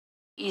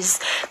is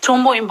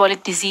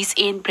thromboembolic disease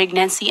in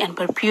pregnancy and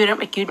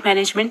puerperium acute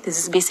management. This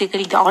is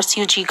basically the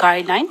RCOG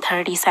guideline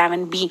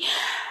 37B.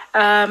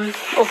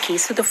 Okay,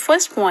 so the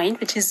first point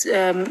which is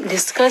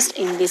discussed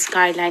in this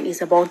guideline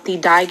is about the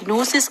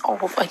diagnosis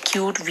of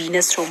acute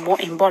venous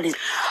thromboembolism.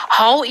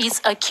 How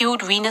is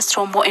acute venous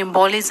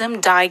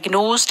thromboembolism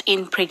diagnosed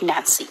in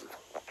pregnancy?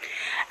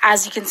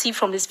 As you can see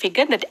from this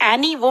figure, that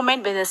any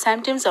woman with the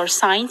symptoms or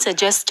signs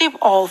suggestive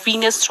of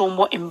venous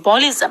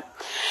thromboembolism.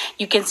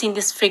 You can see in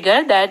this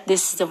figure that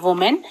this is a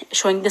woman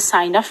showing the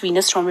sign of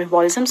venous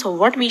thromboembolism. So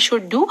what we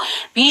should do,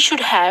 we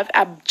should have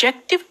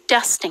objective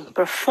testing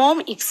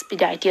performed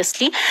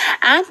expeditiously,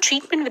 and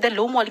treatment with a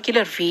low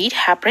molecular weight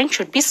heparin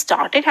should be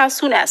started as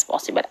soon as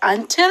possible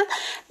until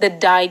the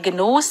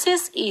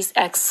diagnosis is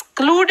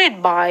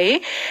excluded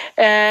by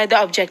the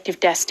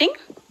objective testing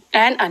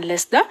and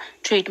unless the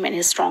treatment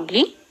is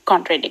strongly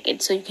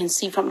contraindicated. So you can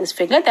see from this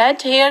figure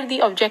that here the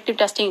objective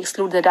testing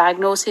excludes the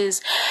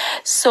diagnosis.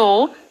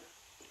 So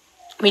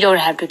we don't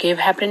have to give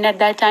heparin at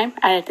that time,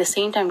 and at the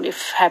same time,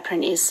 if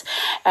heparin is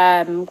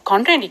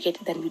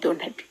contraindicated, then we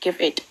don't have to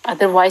give it.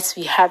 Otherwise,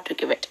 we have to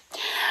give it.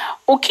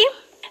 Okay.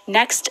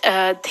 Next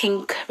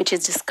thing which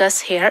is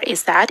discussed here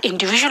is that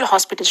individual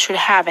hospitals should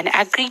have an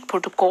agreed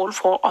protocol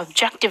for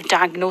objective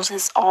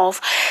diagnosis of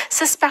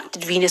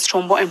suspected venous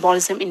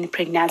thromboembolism in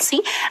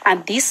pregnancy,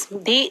 and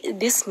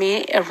this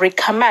may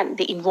recommend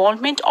the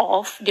involvement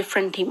of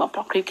different team of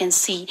doctors. You can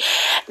see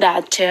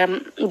that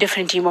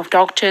different team of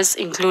doctors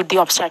include the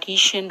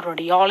obstetrician,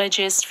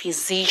 radiologist,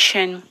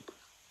 physician,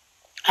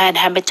 and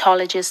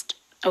hematologist.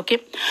 Okay.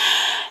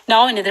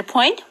 Now another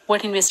point,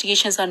 what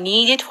investigations are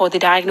needed for the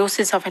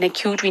diagnosis of an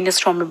acute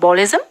venous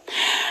thromboembolism?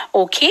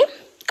 Okay.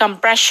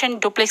 Compression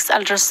duplex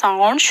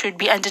ultrasound should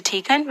be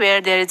undertaken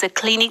where there is a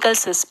clinical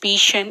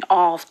suspicion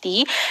of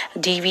the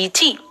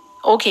DVT.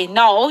 Okay,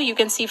 now you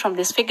can see from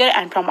this figure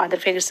and from other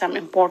figures some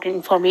important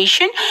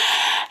information.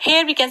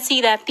 Here we can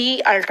see that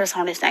the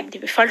ultrasound is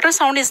negative. If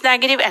ultrasound is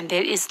negative and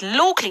there is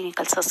low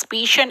clinical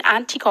suspicion,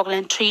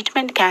 anticoagulant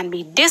treatment can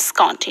be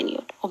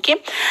discontinued.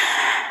 Okay.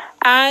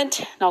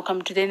 And now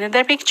come to the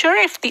another picture.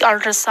 If the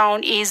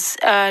ultrasound is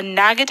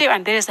negative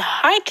and there is a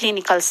high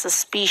clinical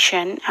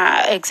suspicion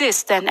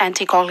exists, then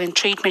anticoagulant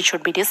treatment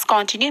should be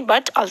discontinued,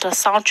 but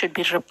ultrasound should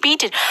be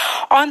repeated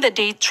on the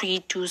day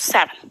 3 to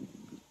 7.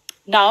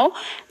 Now,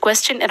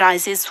 question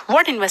arises,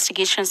 what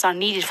investigations are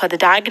needed for the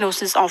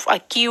diagnosis of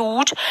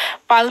acute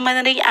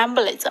pulmonary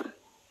embolism?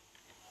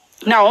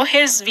 Now,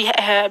 here's we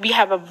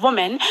have a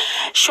woman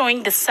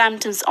showing the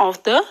symptoms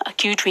of the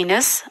acute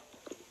venous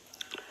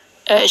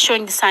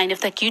showing the sign of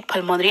the acute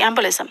pulmonary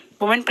embolism.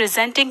 Women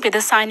presenting with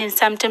the sign and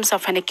symptoms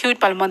of an acute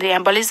pulmonary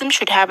embolism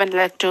should have an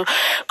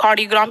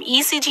electrocardiogram,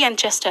 ECG, and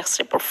chest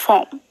X-ray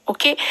performed.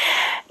 Okay.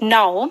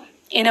 Now,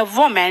 in a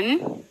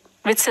woman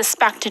with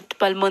suspected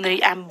pulmonary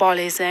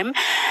embolism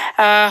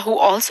who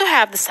also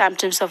have the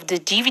symptoms of the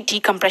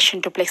DVT, compression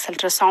duplex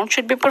ultrasound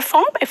should be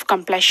performed. If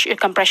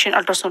compression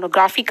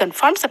ultrasonography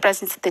confirms the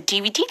presence of the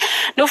DVT,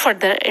 no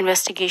further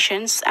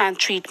investigations and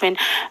treatment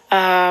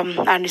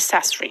are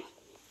necessary.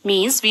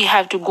 Means we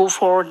have to go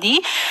for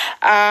the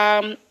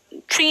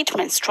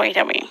treatment straight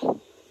away.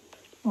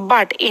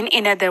 But in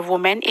another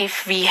woman,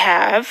 if we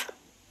have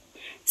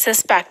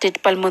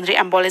suspected pulmonary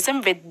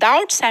embolism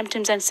without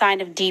symptoms and sign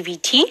of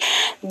DVT,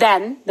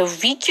 then the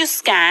VQ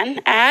scan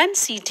and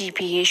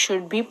CTPA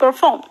should be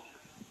performed.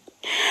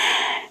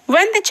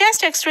 When the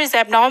chest X-ray is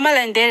abnormal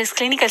and there is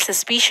clinical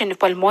suspicion of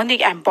pulmonary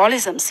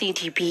embolism,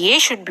 CTPA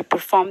should be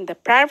performed the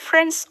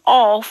preference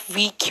of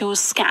VQ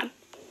scan.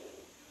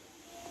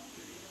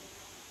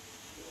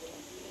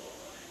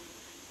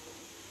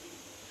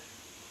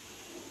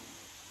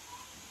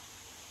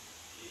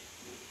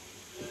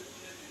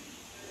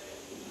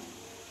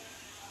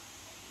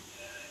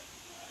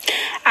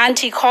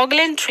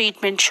 Anticoagulant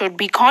treatment should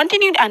be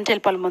continued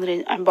until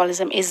pulmonary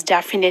embolism is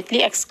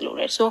definitely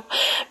excluded. So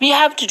we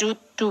have to do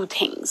two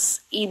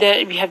things.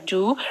 Either we have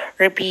to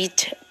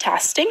repeat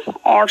testing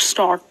or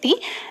start the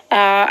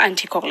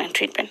anticoagulant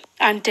treatment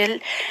until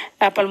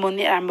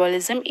pulmonary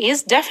embolism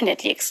is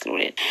definitely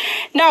excluded.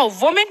 Now,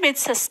 women with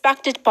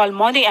suspected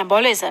pulmonary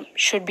embolism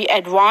should be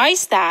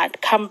advised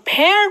that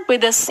compared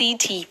with the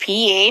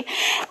CTPA,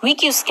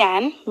 VQ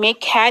scan may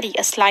carry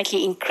a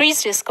slightly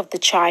increased risk of the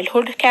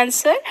childhood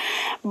cancer,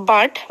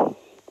 but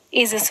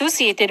is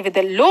associated with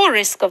a low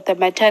risk of the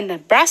maternal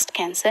breast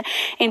cancer.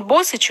 In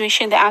both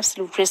situations, the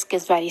absolute risk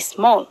is very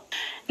small.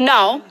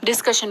 Now,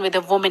 discussion with the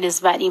woman is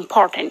very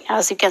important,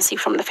 as you can see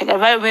from the figure.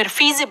 Where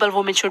feasible,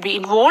 women should be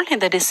involved in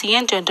the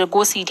decision to undergo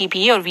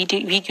CTPA or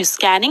VQ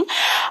scanning.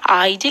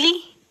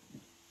 Ideally,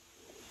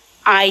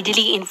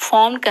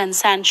 informed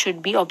consent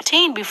should be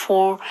obtained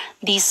before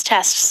these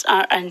tests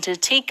are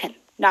undertaken.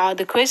 Now,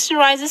 the question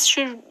arises,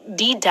 should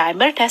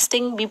D-dimer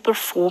testing be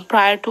performed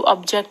prior to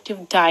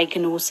objective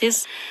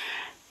diagnosis?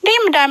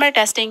 D-dimer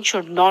testing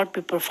should not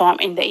be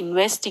performed in the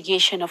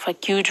investigation of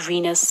acute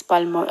venous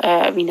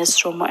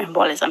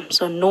thromboembolism.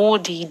 So, no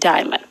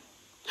D-dimer.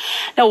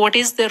 Now, what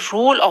is the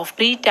role of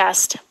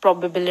pretest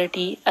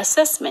probability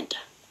assessment?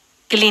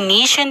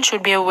 Clinician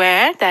should be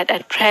aware that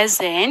at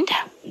present,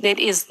 there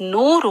is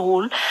no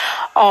role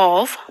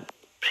of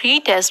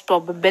pretest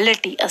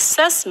probability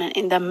assessment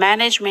in the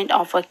management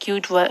of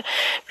acute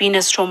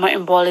venous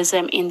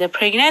thromboembolism in the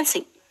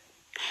pregnancy.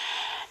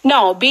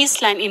 Now,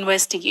 baseline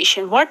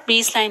investigation. What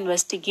baseline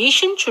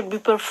investigation should be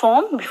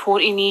performed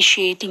before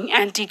initiating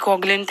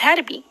anticoagulant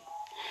therapy?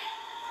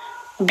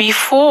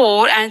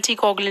 Before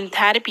anticoagulant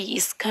therapy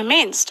is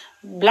commenced,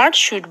 blood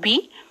should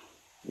be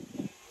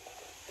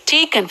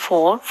taken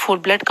for full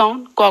blood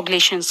count,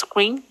 coagulation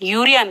screen,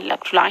 urea and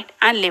electrolyte,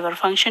 and liver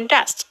function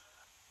test.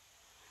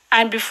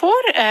 And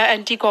before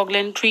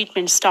anticoagulant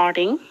treatment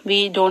starting,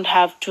 we don't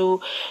have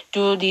to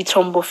do the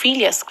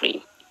thrombophilia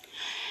screen.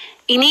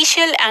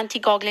 Initial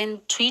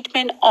anticoagulant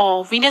treatment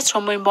of venous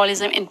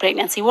thromboembolism in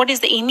pregnancy. What is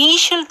the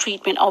initial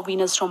treatment of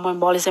venous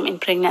thromboembolism in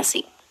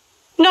pregnancy?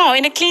 Now,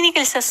 in a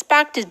clinically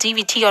suspected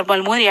DVT or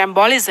pulmonary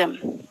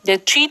embolism, the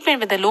treatment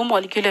with the low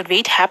molecular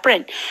weight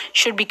heparin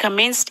should be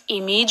commenced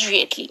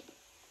immediately.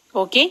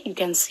 Okay, you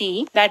can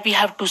see that we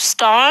have to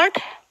start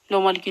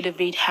low molecular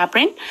weight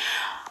heparin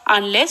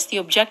unless the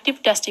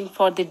objective testing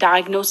for the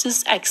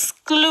diagnosis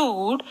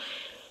exclude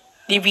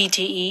the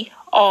VTE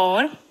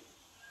or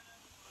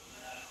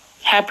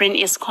heparin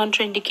is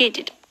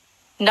contraindicated.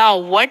 Now,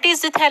 what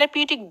is the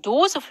therapeutic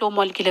dose of low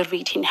molecular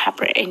weight in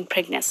heparin in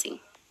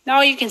pregnancy?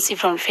 Now, you can see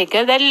from the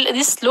figure that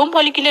this low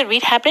molecular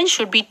weight heparin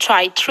should be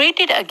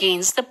titrated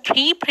against the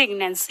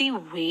pre-pregnancy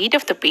weight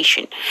of the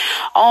patient,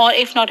 or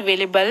if not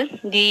available,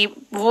 the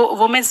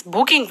woman's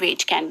booking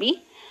weight can be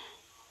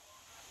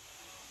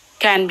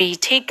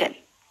taken,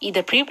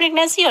 either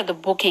pre-pregnancy or the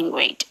booking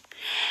weight.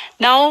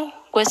 Now,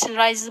 question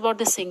arises about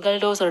the single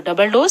dose or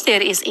double dose.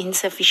 There is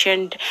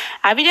insufficient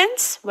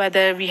evidence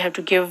whether we have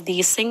to give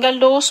the single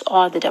dose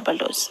or the double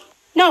dose.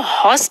 Now,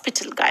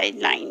 hospital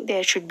guideline.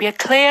 There should be a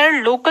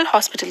clear local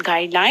hospital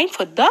guideline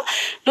for the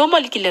low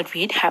molecular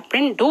weight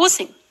heparin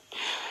dosing.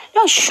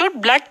 Now,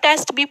 should blood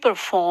test be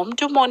performed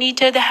to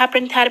monitor the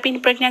heparin therapy in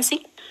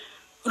pregnancy?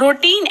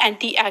 Routine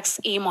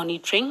anti-XA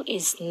monitoring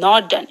is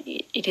not done.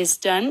 It is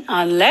done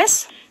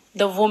unless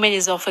the woman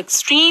is of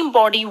extreme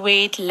body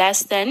weight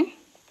less than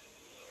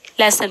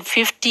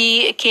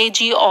 50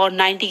 kg or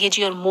 90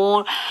 kg or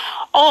more,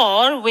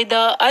 or with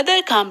the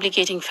other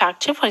complicating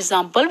factor, for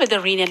example, with a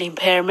renal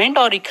impairment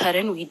or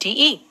recurrent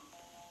VTE.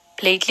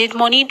 Platelet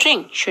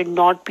monitoring should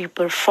not be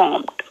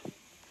performed.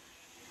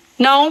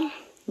 Now,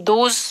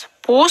 those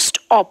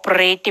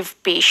post-operative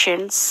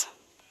patients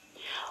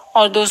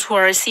or those who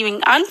are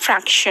receiving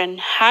unfractionated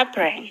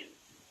heparin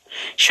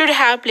should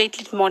have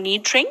platelet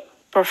monitoring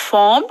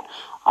performed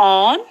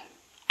on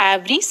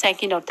every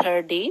second or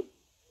third day,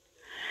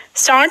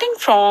 starting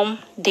from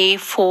day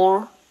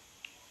 4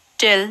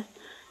 till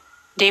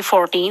day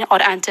 14 or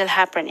until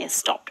heparin is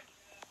stopped.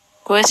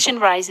 Question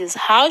arises,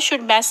 how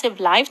should massive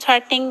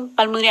life-threatening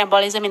pulmonary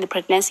embolism in the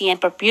pregnancy and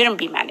puerperium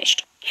be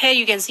managed? Here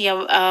you can see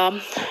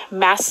a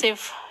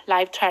massive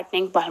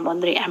life-threatening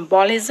pulmonary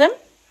embolism.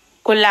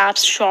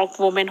 Collapsed, shocked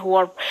women who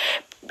are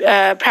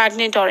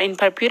pregnant or in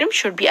puerperium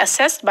should be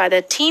assessed by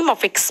the team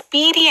of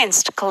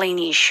experienced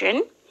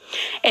clinician,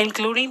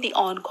 including the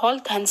on-call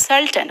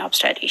consultant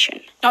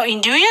obstetrician. Now,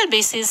 individual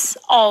basis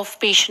of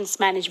patient's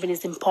management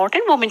is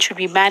important. Women should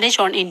be managed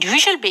on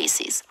individual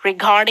basis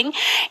regarding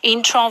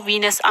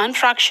intravenous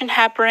unfractionated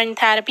heparin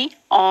therapy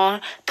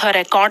or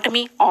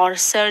thoracotomy or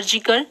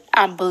surgical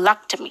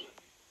embolectomy.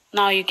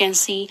 Now, you can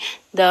see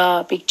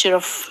the picture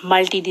of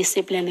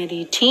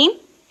multidisciplinary team,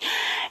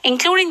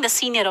 including the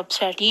senior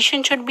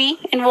obstetrician should be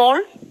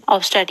involved,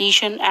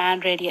 obstetrician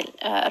and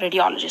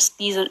radiologist.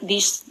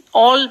 These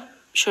all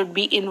should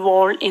be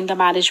involved in the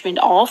management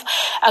of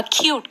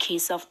acute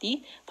case of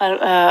the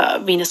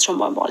venous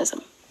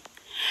thromboembolism.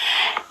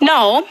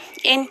 Now,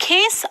 in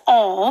case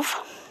of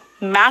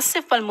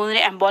massive pulmonary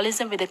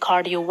embolism with a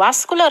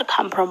cardiovascular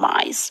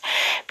compromise,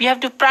 we have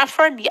to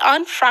prefer the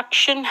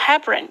unfractionated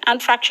heparin.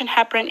 Unfractionated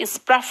heparin is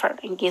preferred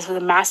in case of the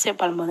massive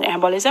pulmonary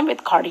embolism with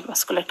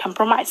cardiovascular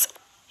compromise.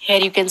 Here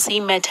you can see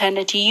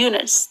maternity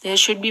units. There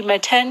should be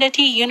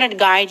maternity unit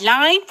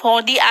guideline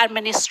for the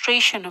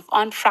administration of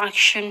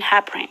unfractionated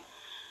heparin.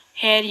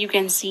 Here you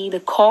can see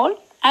the call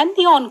and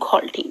the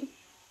on-call team.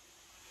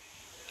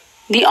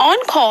 The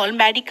on-call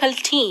medical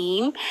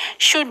team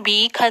should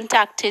be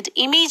contacted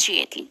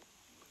immediately.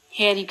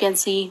 Here you can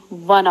see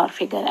 1 hour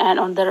figure, and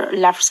on the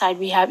left side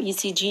we have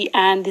ECG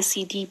and the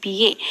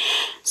CTPA.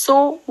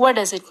 So what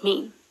does it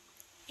mean?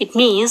 It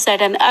means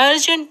that an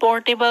urgent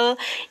portable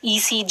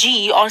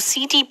ECG or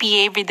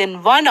CTPA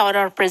within 1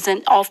 hour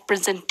of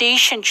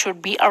presentation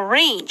should be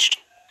arranged.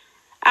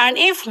 And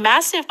if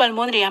massive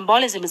pulmonary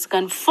embolism is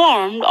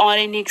confirmed or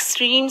in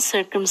extreme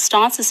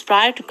circumstances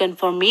prior to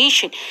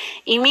confirmation,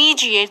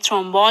 immediate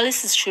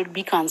thrombolysis should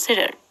be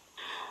considered.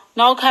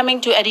 Now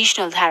coming to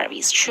additional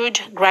therapies,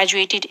 should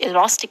graduated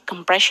elastic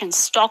compression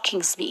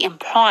stockings be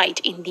employed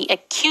in the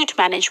acute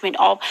management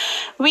of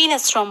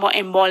venous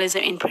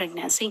thromboembolism in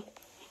pregnancy?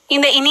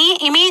 In the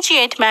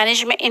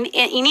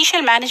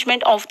initial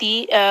management of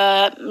the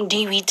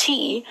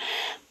DVT,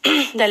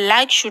 the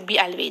leg should be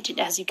elevated,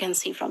 as you can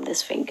see from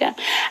this figure,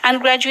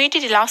 and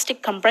graduated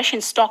elastic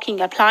compression stocking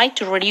applied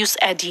to reduce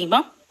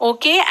edema.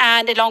 Okay,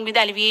 and along with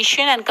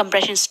elevation and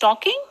compression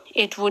stocking,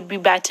 it would be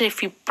better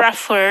if you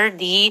prefer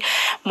the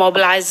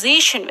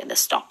mobilization with the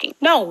stocking.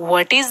 Now,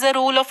 what is the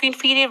role of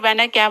inferior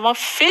vena cava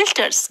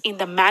filters in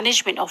the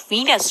management of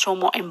venous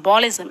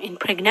thromboembolism in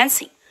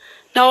pregnancy?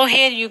 Now,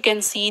 here you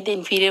can see the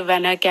inferior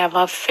vena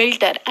cava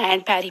filter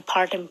and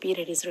peripartum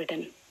period is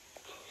written.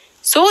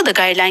 So, the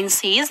guideline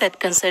says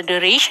that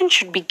consideration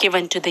should be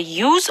given to the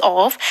use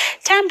of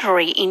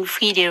temporary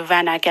inferior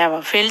vena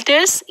cava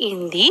filters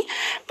in the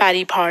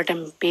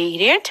peripartum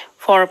period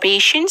for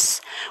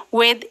patients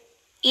with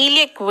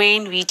iliac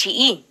vein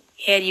VTE.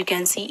 Here you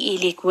can see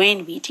iliac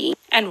vein VTE.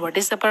 And what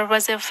is the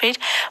purpose of it?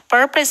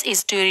 Purpose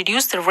is to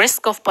reduce the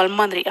risk of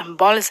pulmonary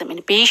embolism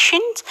in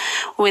patients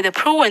with a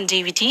proven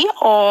DVT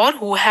or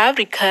who have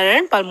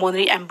recurrent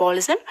pulmonary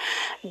embolism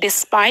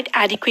despite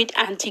adequate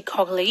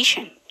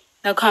anticoagulation.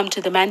 Now come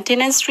to the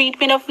maintenance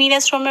treatment of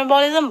venous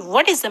thromboembolism.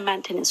 What is the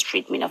maintenance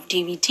treatment of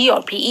DVT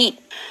or PE?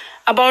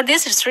 About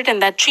this, it's written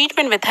that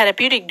treatment with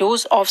therapeutic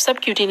dose of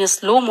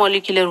subcutaneous low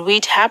molecular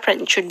weight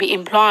heparin should be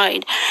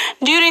employed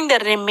during the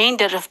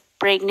remainder of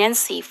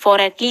pregnancy for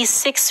at least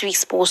 6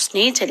 weeks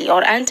postnatally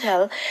or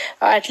until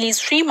at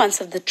least 3 months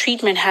of the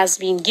treatment has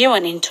been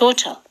given in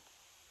total.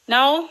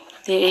 Now,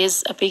 there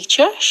is a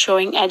picture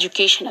showing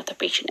education of the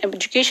patient.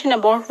 Education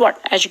about what?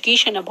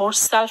 Education about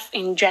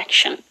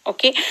self-injection.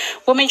 Okay,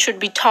 women should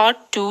be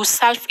taught to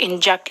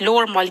self-inject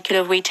lower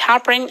molecular weight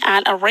heparin,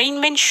 and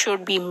arrangement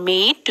should be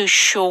made to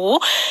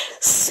show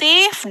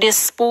safe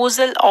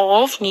disposal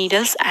of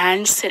needles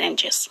and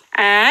syringes.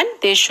 And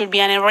there should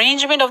be an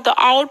arrangement of the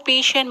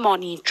outpatient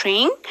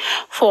monitoring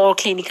for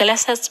clinical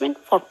assessment,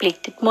 for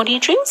platelet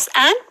monitorings,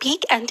 and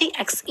peak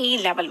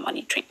anti-XA level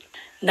monitoring.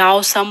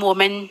 Now, some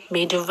women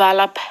may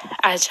develop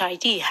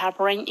HIT,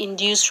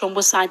 heparin-induced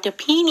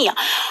thrombocytopenia,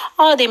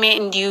 or they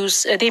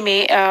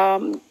may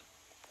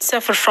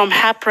suffer from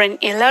heparin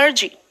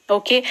allergy.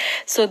 Okay,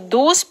 so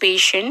those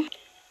patients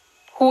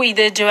who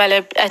either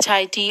develop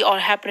HIT or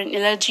heparin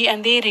allergy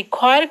and they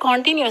require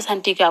continuous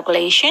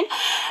anticoagulation,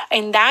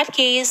 in that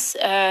case,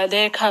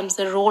 there comes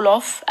the role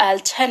of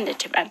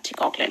alternative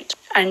anticoagulant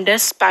under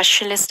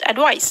specialist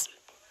advice.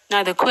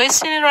 Now, the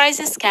question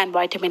arises, can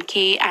vitamin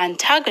K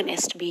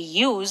antagonist be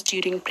used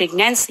during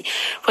pregnancy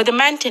for the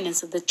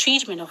maintenance of the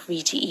treatment of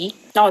VTE?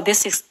 Now,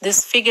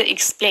 this figure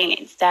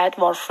explains that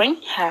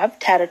warfarin have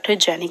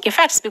teratogenic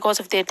effects. Because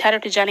of their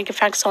teratogenic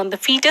effects on the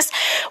fetus,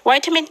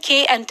 vitamin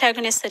K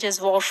antagonists such as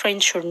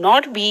warfarin should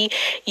not be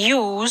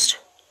used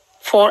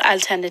for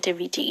alternative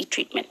VTE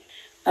treatment.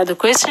 Now, the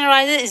question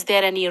arises, is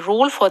there any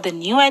role for the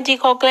new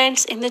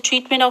anticoagulants in the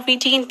treatment of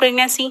VTE in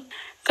pregnancy?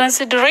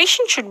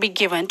 Consideration should be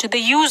given to the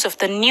use of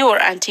the newer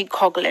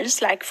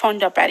anticoagulants like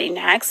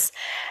fondaparinux,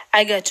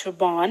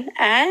 agatroban,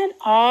 and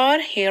or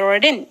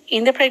heparin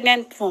in the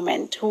pregnant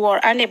women who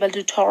are unable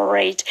to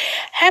tolerate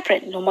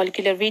heparin, low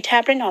molecular weight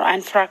heparin or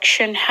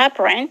unfractionated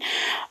heparin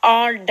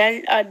or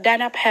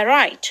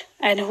danaperite,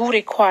 and who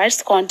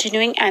requires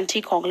continuing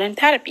anticoagulant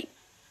therapy.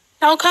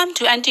 Now come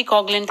to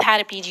anticoagulant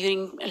therapy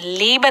during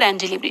labor and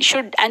delivery.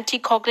 Should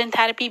anticoagulant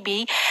therapy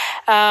be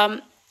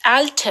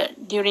altered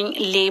during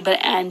labor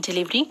and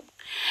delivery?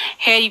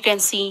 Here you can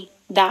see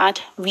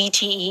that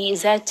VTE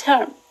is at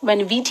term.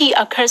 When VTE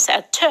occurs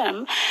at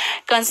term,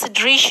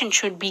 consideration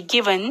should be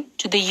given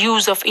to the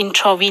use of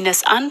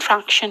intravenous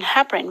unfractionated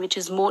heparin, which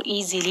is more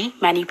easily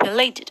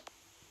manipulated.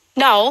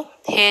 Now,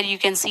 here you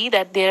can see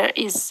that there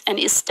is an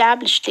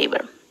established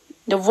labor.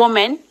 The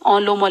woman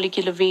on low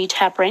molecular weight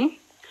heparin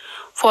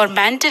for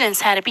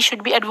maintenance therapy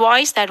should be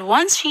advised that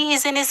once she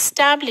is in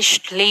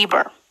established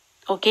labor,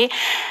 okay,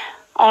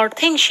 or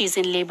thinks she's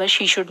in labor,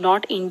 she should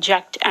not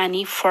inject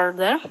any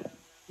further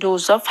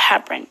dose of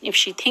heparin. If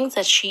she thinks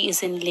that she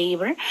is in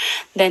labor,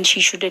 then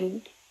she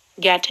shouldn't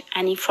get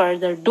any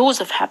further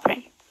dose of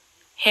heparin.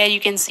 Here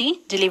you can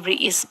see delivery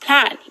is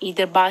planned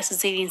either by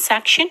caesarean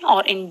section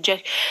or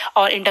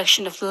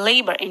induction of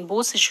labor. In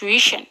both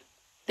situations,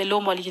 the low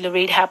molecular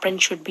weight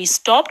heparin should be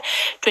stopped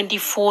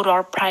 24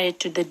 hours prior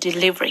to the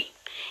delivery.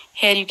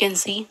 Here you can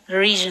see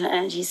regional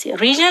analgesia.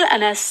 Regional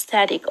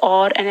anesthetic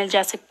or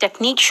analgesic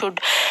technique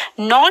should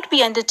not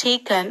be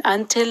undertaken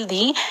until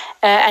the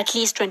at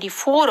least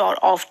 24 hours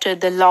after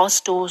the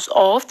last dose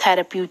of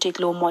therapeutic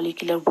low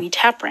molecular weight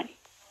heparin.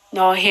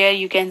 Now here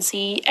you can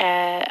see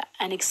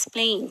an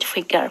explained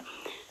figure.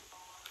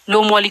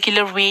 Low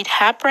molecular weight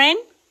heparin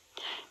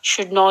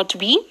should not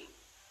be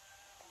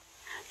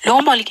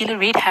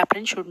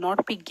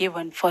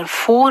given for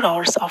 4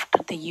 hours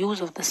after the use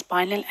of the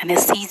spinal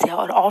anesthesia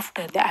or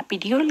after the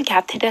epidural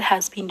catheter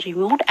has been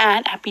removed,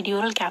 and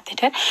epidural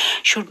catheter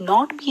should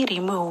not be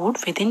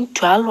removed within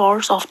 12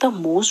 hours of the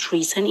most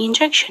recent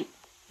injection.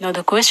 Now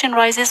the question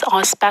arises,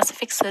 are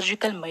specific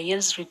surgical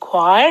measures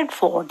required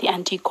for the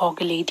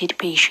anticoagulated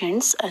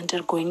patients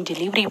undergoing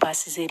delivery by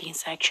caesarean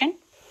section?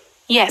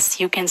 Yes,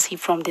 you can see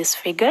from this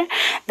figure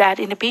that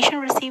in a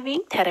patient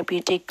receiving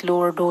therapeutic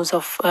doses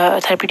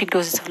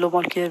of low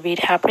molecular weight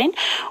heparin,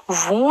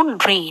 wound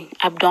drain,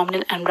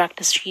 abdominal and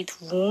rectus sheath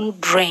wound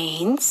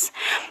drains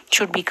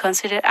should be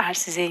considered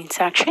as caesarean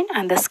section,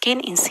 and the skin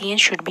incision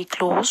should be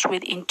closed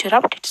with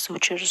interrupted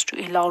sutures to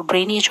allow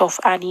drainage of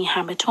any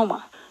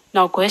hematoma.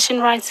 Now, question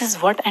arises: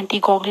 what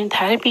anticoagulant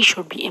therapy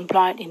should be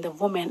employed in the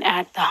woman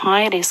at the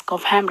high risk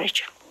of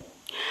hemorrhage?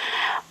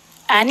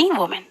 Any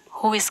woman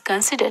who is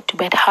considered to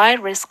be at high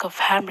risk of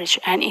hemorrhage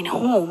and in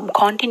whom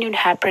continued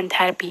heparin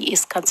therapy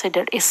is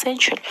considered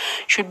essential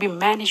should be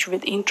managed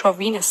with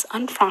intravenous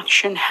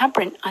unfractionated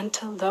heparin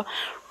until the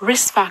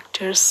risk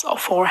factors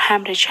for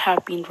hemorrhage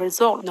have been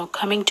resolved. Now,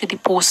 coming to the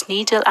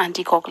postnatal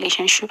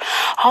anticoagulation,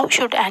 how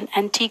should an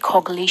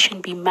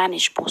anticoagulation be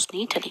managed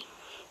postnatally?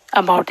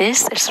 About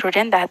this, it's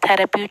written that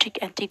therapeutic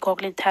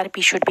anticoagulant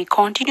therapy should be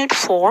continued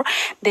for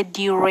the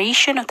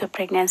duration of the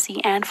pregnancy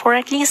and for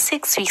at least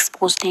 6 weeks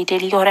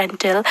postnatally, or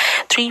until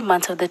 3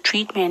 months of the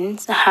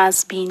treatment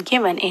has been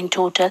given in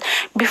total.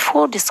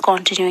 Before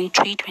discontinuing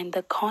treatment,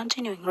 the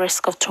continuing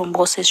risk of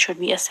thrombosis should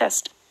be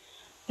assessed.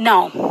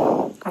 Now,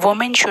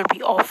 women should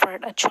be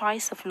offered a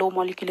choice of low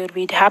molecular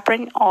weight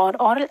heparin or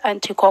oral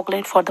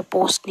anticoagulant for the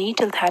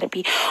postnatal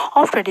therapy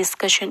after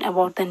discussion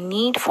about the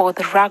need for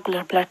the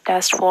regular blood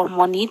test for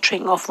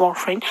monitoring of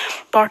warfarin,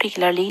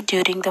 particularly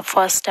during the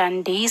first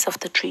 10 days of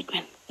the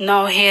treatment.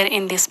 Now, here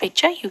in this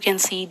picture, you can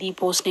see the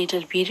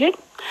postnatal period,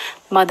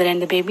 mother and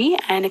the baby,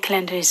 and a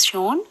calendar is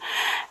shown.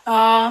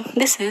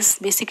 This is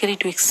basically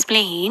to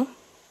explain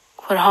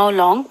for how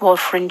long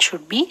warfarin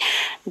should be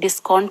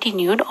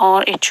discontinued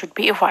or it should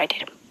be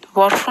avoided.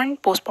 Warfarin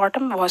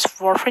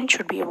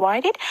should be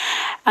avoided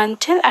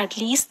until at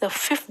least the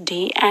 5th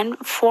day and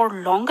for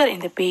longer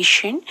in the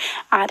patient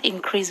at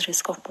increased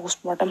risk of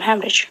postpartum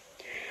hemorrhage.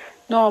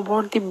 Now,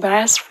 about the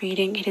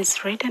breastfeeding, it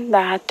is written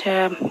that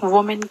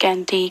women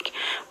can take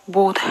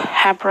both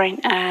heparin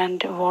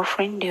and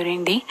warfarin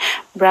during the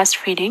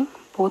breastfeeding.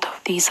 Both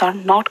of these are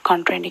not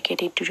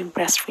contraindicated during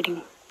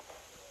breastfeeding.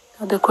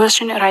 The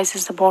question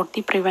arises about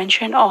the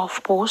prevention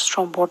of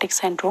post-thrombotic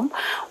syndrome.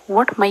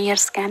 What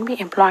measures can be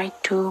employed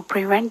to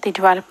prevent the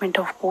development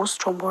of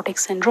post-thrombotic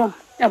syndrome?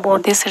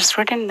 About this, it's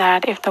written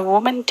that if the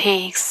woman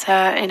takes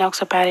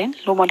enoxaparin,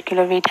 low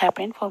molecular weight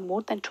heparin, for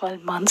more than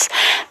 12 months,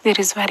 there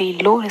is very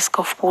low risk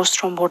of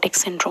post-thrombotic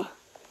syndrome.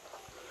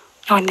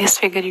 Now, in this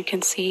figure, you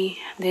can see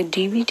the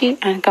DVT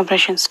and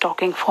compression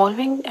stocking.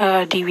 Following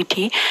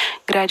DVT,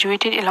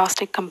 graduated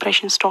elastic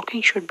compression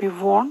stocking should be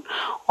worn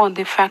on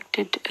the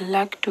affected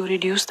leg to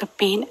reduce the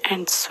pain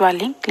and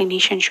swelling.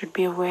 Clinicians should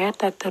be aware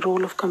that the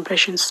role of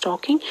compression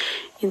stocking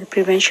in the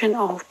prevention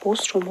of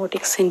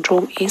post-thrombotic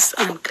syndrome is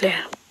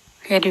unclear.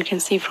 Here you can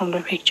see from the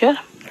picture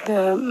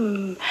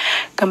the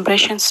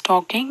compression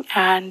stocking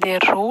and their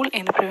role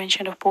in the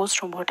prevention of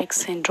post-thrombotic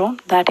syndrome,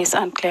 that is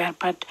unclear,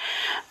 but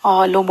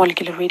low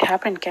molecular weight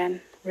heparin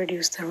can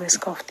reduce the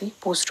risk of the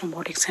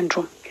post-thrombotic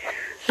syndrome.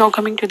 Now,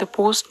 coming to the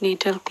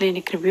postnatal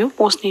clinic review.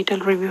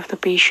 Postnatal review of the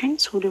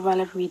patients who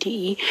develop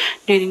VTE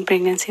during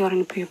pregnancy or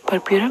in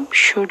puerperium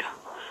should,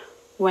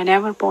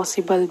 whenever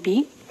possible,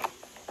 be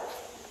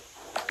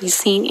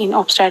seen in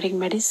obstetric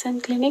medicine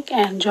clinic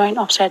and joint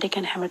obstetric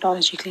and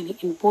hematology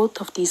clinic. In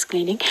both of these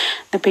clinics,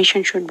 the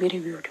patient should be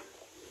reviewed.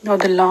 Now,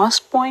 the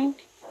last point,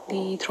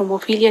 the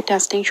thrombophilia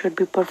testing should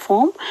be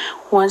performed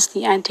once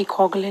the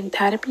anticoagulant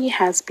therapy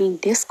has been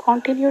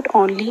discontinued,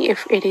 only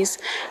if it is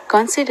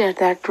considered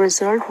that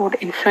result would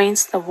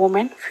influence the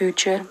woman's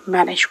future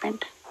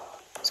management.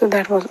 So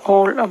that was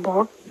all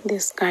about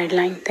this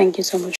guideline. Thank you so much.